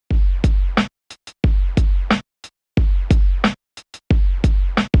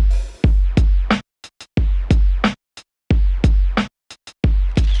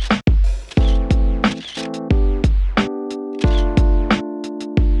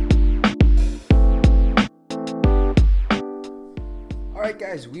Alright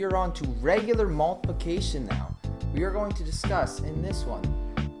guys, we are on to regular multiplication now. We are going to discuss in this one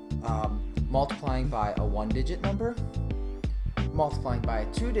multiplying by a one-digit number, multiplying by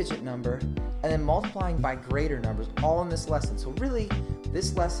a two-digit number, and then multiplying by greater numbers, all in this lesson. So really,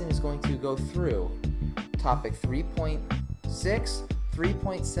 this lesson is going to go through topic 3.6,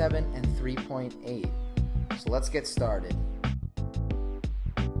 3.7, and 3.8. So let's get started.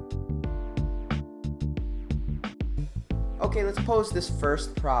 Okay, let's pose this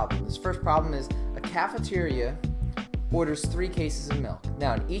first problem. This first problem is a cafeteria orders 3 cases of milk.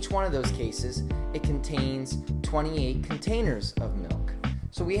 Now, in each one of those cases, it contains 28 containers of milk.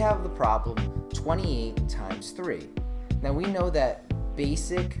 So we have the problem 28 times 3. Now, we know that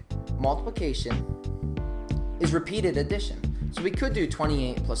basic multiplication is repeated addition. So we could do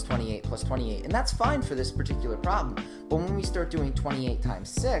 28 plus 28 plus 28, and that's fine for this particular problem. But when we start doing 28 times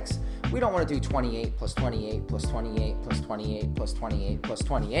 6, we don't want to do 28 plus 28 plus 28 plus 28 plus 28 plus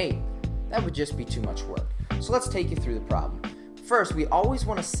 28. That would just be too much work. So let's take you through the problem. First, we always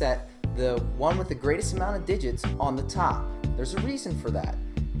want to set the one with the greatest amount of digits on the top. There's a reason for that,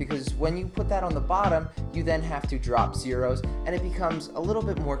 because when you put that on the bottom, you then have to drop zeros, and it becomes a little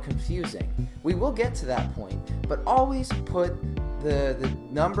bit more confusing. We will get to that point, but always put the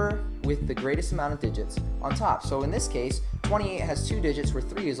number with the greatest amount of digits on top. So in this case, 28 has 2 digits where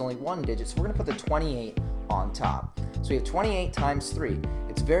 3 is only 1 digit, so we're going to put the 28 on top. So we have 28 times 3.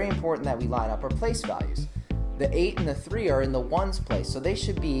 It's very important that we line up our place values. The 8 and the 3 are in the ones place, so they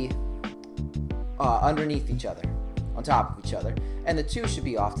should be underneath each other, on top of each other, and the 2 should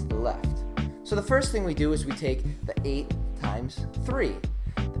be off to the left. So the first thing we do is we take the 8 times 3.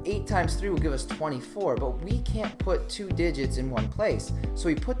 The 8 times 3 will give us 24, but we can't put 2 digits in one place. So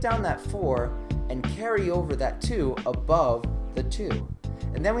we put down that 4 and carry over that 2 above the 2.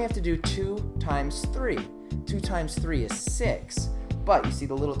 And then we have to do 2 times 3. 2 times 3 is 6. But you see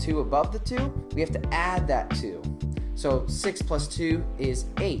the little 2 above the 2? We have to add that 2. So 6 plus 2 is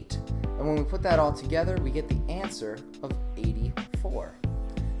 8. And when we put that all together, we get the answer of 84.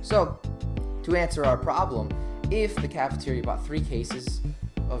 So, to answer our problem, if the cafeteria bought 3 cases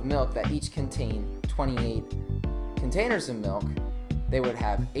of milk that each contain 28 containers of milk, they would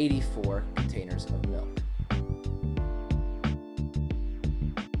have 84 containers of milk.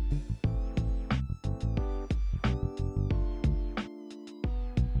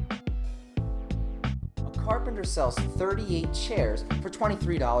 Carpenter sells 38 chairs for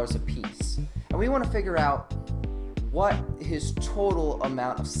 $23 a piece, and we want to figure out what his total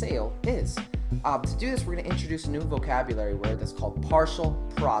amount of sale is. To do this, we're going to introduce a new vocabulary word that's called partial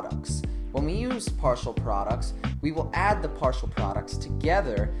products. When we use partial products, we will add the partial products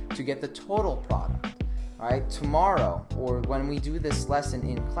together to get the total product. Alright, tomorrow, or when we do this lesson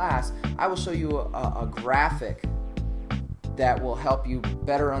in class, I will show you a graphic that will help you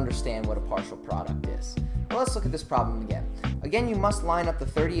better understand what a partial product is. Well, let's look at this problem again. Again, you must line up the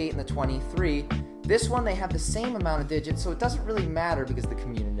 38 and the 23. This one, they have the same amount of digits, so it doesn't really matter because of the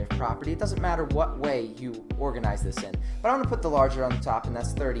commutative property. It doesn't matter what way you organize this in. But I'm going to put the larger on the top, and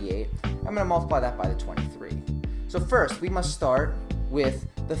that's 38. I'm going to multiply that by the 23. So first, we must start with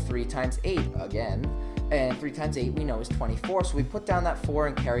the 3 times 8 again. And 3 times 8 we know is 24, so we put down that 4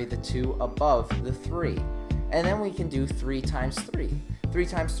 and carry the 2 above the 3. And then we can do 3 times 3. 3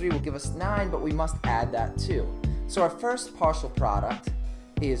 times 3 will give us 9, but we must add that 2. So our first partial product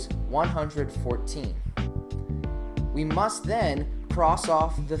is 114. We must then cross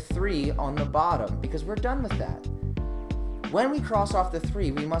off the 3 on the bottom because we're done with that. When we cross off the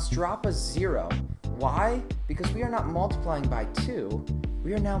 3, we must drop a 0. Why? Because we are not multiplying by 2,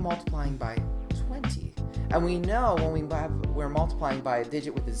 we are now multiplying by 20. And we know when we're multiplying by a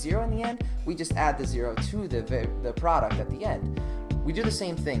digit with a 0 in the end, we just add the 0 to the product at the end. We do the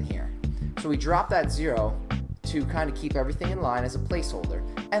same thing here. So we drop that 0 to kind of keep everything in line as a placeholder.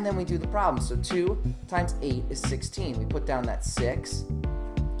 And then we do the problem. So 2 times 8 is 16. We put down that 6,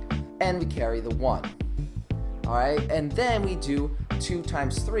 and we carry the 1. Alright, and then we do 2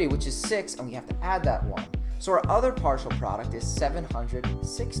 times 3, which is 6, and we have to add that 1. So our other partial product is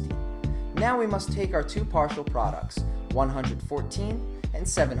 760. Now we must take our 2 partial products, 114 and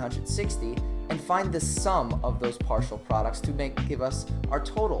 760, and find the sum of those partial products to give us our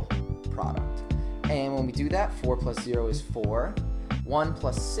total product. And when we do that, 4 plus 0 is 4, 1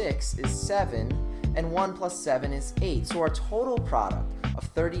 plus 6 is 7, and 1 plus 7 is 8. So our total product of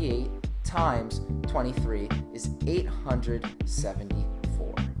 38 times 23 is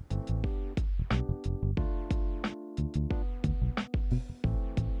 874.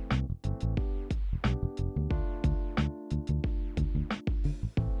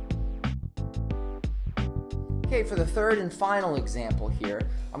 Okay, for the third and final example here,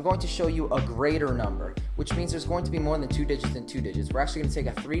 I'm going to show you a greater number, which means there's going to be more than 2 digits than 2 digits. We're actually going to take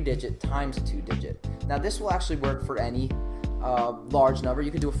a 3-digit times a 2-digit. Now this will actually work for any large number. You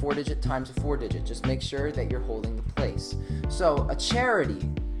can do a 4-digit times a 4-digit. Just make sure that you're holding the place. So a charity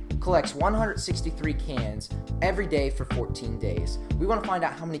collects 163 cans every day for 14 days. We want to find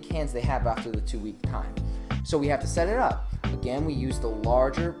out how many cans they have after the 2-week time. So we have to set it up. Again, we use the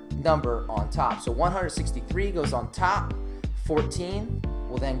larger number on top. So 163 goes on top, 14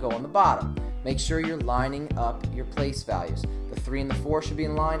 will then go on the bottom. Make sure you're lining up your place values. The 3 and the 4 should be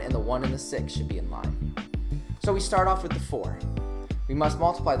in line, and the 1 and the 6 should be in line. So we start off with the 4. We must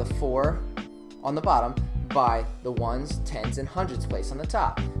multiply the 4 on the bottom by the 1s, 10s, and 100s place on the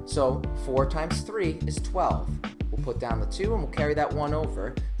top. So 4 times 3 is 12. We'll put down the 2 and we'll carry that 1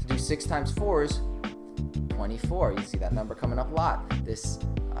 over. To do 6 times 4 is 24. You see that number coming up a lot this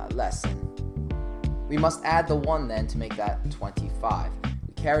lesson. We must add the 1 then to make that 25.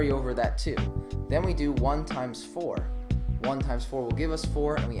 We carry over that 2. Then we do 1 times 4. 1 times 4 will give us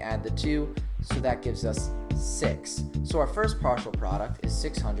 4, and we add the 2, so that gives us 6. So our first partial product is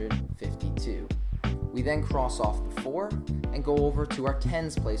 652. We then cross off the 4 and go over to our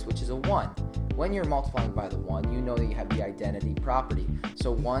tens place, which is a 1. When you're multiplying by the 1, you know that you have the identity property.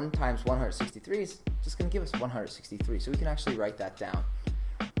 So 1 times 163 is just going to give us 163. So we can actually write that down.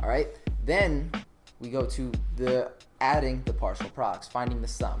 All right. Then we go to the adding the partial products, finding the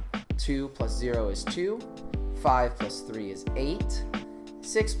sum. 2 plus 0 is 2. 5 plus 3 is 8.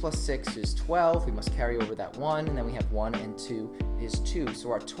 6 plus 6 is 12. We must carry over that 1, and then we have 1 and 2 is 2.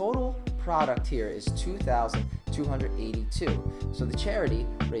 So our total product here is 2,282. So the charity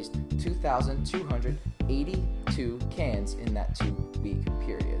raised 2,282 cans in that 2-week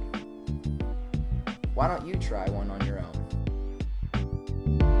period. Why don't you try one on your own?